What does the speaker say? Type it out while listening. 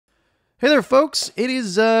Hey there, folks. It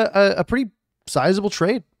is a pretty sizable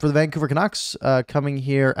trade for the Vancouver Canucks coming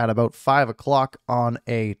here at about 5 o'clock on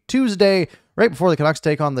a Tuesday, right before the Canucks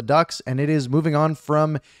take on the Ducks, and it is moving on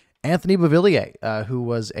from Anthony Beauvillier, who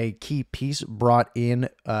was a key piece brought in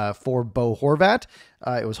for Bo Horvat.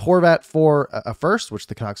 It was Horvat for a first, which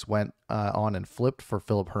the Canucks went on and flipped for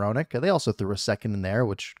Filip Hronek. They also threw a second in there,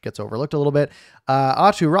 which gets overlooked a little bit.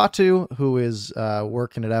 Aatu Ratu, who is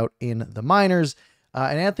working it out in the minors.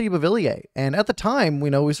 And Anthony Beauvillier. And at the time, we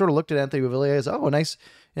sort of looked at Anthony Beauvillier as, oh, a nice,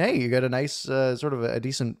 hey, you got a nice sort of a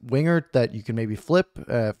decent winger that you can maybe flip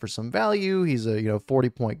for some value. He's a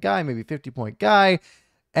 40-point guy, maybe 50-point guy,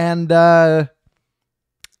 and hasn't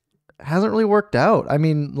really worked out. I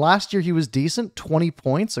mean, last year he was decent, 20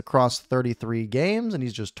 points across 33 games, and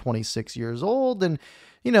he's just 26 years old. And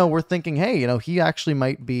we're thinking, hey, he actually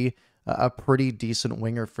might be a pretty decent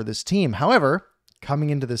winger for this team. However, coming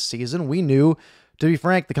into this season, we knew, to be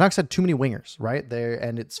frank, the Canucks had too many wingers, right? There,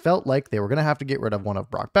 and it's felt like they were going to have to get rid of one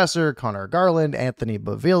of Brock Boeser, Connor Garland, Anthony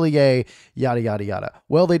Beauvillier, yada, yada, yada.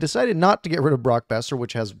 Well, they decided not to get rid of Brock Boeser,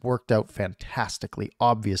 which has worked out fantastically.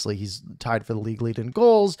 Obviously, he's tied for the league lead in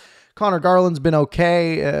goals. Connor Garland's been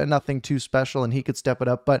okay, nothing too special, and he could step it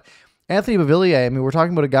up. But Anthony Beauvillier, I mean, we're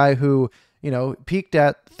talking about a guy who, peaked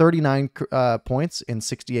at 39 points in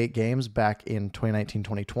 68 games back in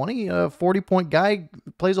 2019-2020. A 40-point guy,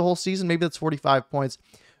 plays a whole season. Maybe that's 45 points.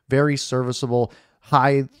 Very serviceable,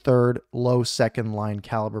 high third, low second line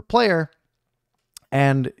caliber player.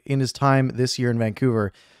 And in his time this year in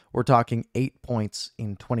Vancouver, we're talking 8 points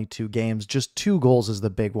in 22 games. Just 2 goals is the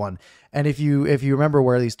big one. And if you remember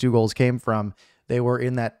where these 2 goals came from, they were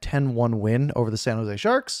in that 10-1 win over the San Jose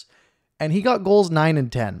Sharks. And he got goals 9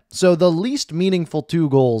 and 10. So the least meaningful 2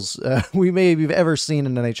 goals we may have ever seen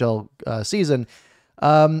in an NHL season.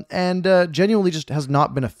 And genuinely just has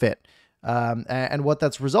not been a fit. And what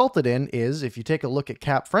that's resulted in is, if you take a look at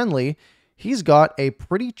Cap Friendly, he's got a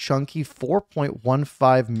pretty chunky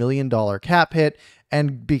 $4.15 million cap hit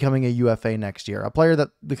and becoming a UFA next year. A player that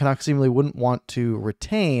the Canucks seemingly wouldn't want to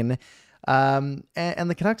retain. And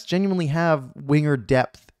the Canucks genuinely have winger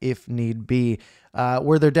depth if need be.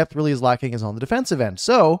 Where their depth really is lacking is on the defensive end.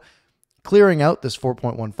 So clearing out this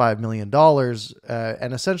 $4.15 million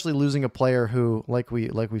and essentially losing a player who, like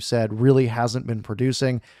we said, really hasn't been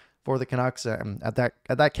producing for the Canucks at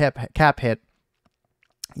that cap hit,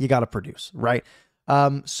 you got to produce, right?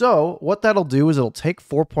 So what that'll do is it'll take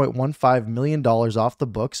 $4.15 million off the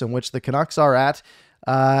books, in which the Canucks are at.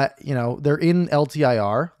 They're in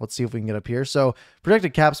LTIR. Let's see if we can get up here. So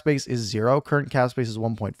projected cap space is 0. Current cap space is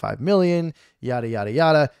 1.5 million, yada, yada,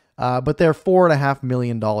 yada. But they're $4.5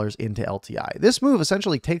 million into LTI. This move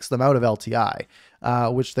essentially takes them out of LTI,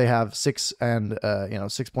 which they have 6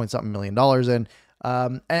 point something million dollars in,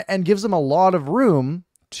 and gives them a lot of room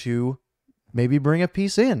to maybe bring a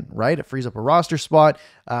piece in, right? It frees up a roster spot.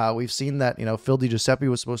 We've seen that, Phil DiGiuseppe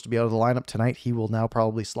was supposed to be out of the lineup tonight. He will now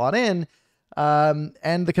probably slot in.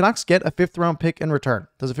 And the Canucks get a 5th round pick in return.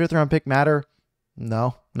 Does a 5th round pick matter?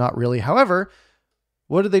 No, not really. However,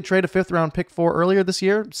 what did they trade a 5th round pick for earlier this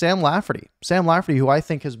year? Sam Lafferty. Sam Lafferty, who I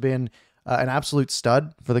think has been an absolute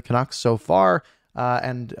stud for the Canucks so far.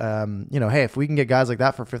 Hey, if we can get guys like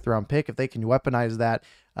that for a 5th round pick, if they can weaponize that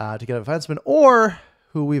to get a defenseman, or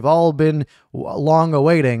who we've all been long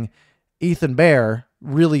awaiting, Ethan Bear,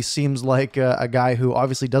 really seems like a guy who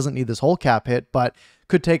obviously doesn't need this whole cap hit, but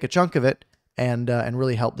could take a chunk of it and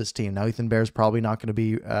really help this team. Now, Ethan Bear's probably not going to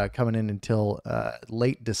be coming in until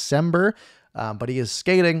late December, but he is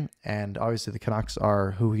skating, and obviously the Canucks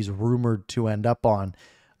are who he's rumored to end up on.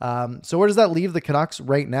 So where does that leave the Canucks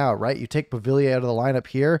right now, right? You take Beauvillier out of the lineup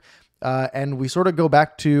here, and we sort of go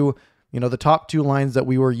back to, the top 2 lines that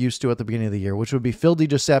we were used to at the beginning of the year, which would be Phil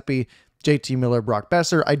DiGiuseppe, JT Miller, Brock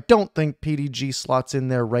Boeser. I don't think PDG slots in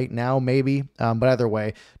there right now, maybe, but either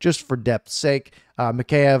way, just for depth's sake,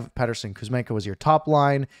 Mikheyev, Pettersson, Kuzmenko was your top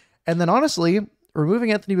line. And then honestly,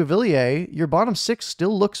 removing Anthony Beauvillier, your bottom 6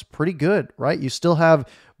 still looks pretty good, right? You still have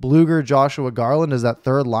Blueger, Joshua Garland as that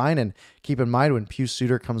 3rd line, and keep in mind when Pius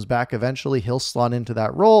Suter comes back eventually, he'll slot into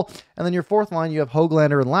that role. And then your 4th line, you have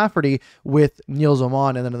Höglander and Lafferty with Niels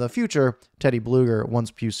Oman, and then in the future, Teddy Blueger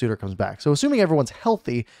once Pius Suter comes back. So assuming everyone's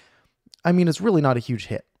healthy, I mean, it's really not a huge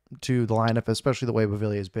hit to the lineup, especially the way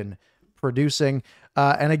Beauvillier has been producing.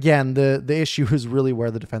 And again, the issue is really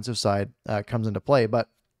where the defensive side comes into play. But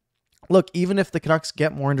look, even if the Canucks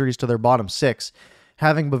get more injuries to their bottom 6,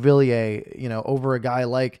 having Beauvillier, over a guy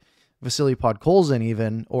like Vasily Podkolzin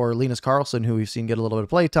even, or Linus Karlsson, who we've seen get a little bit of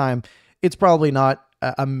play time, it's probably not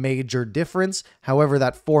a major difference. However,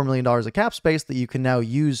 that $4 million of cap space that you can now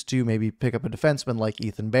use to maybe pick up a defenseman like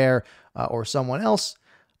Ethan Bear or someone else,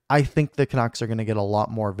 I think the Canucks are going to get a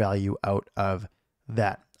lot more value out of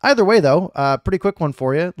that. Either way, though, pretty quick one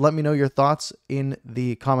for you. Let me know your thoughts in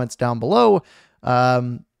the comments down below.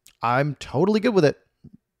 I'm totally good with it.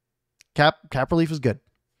 Cap relief is good.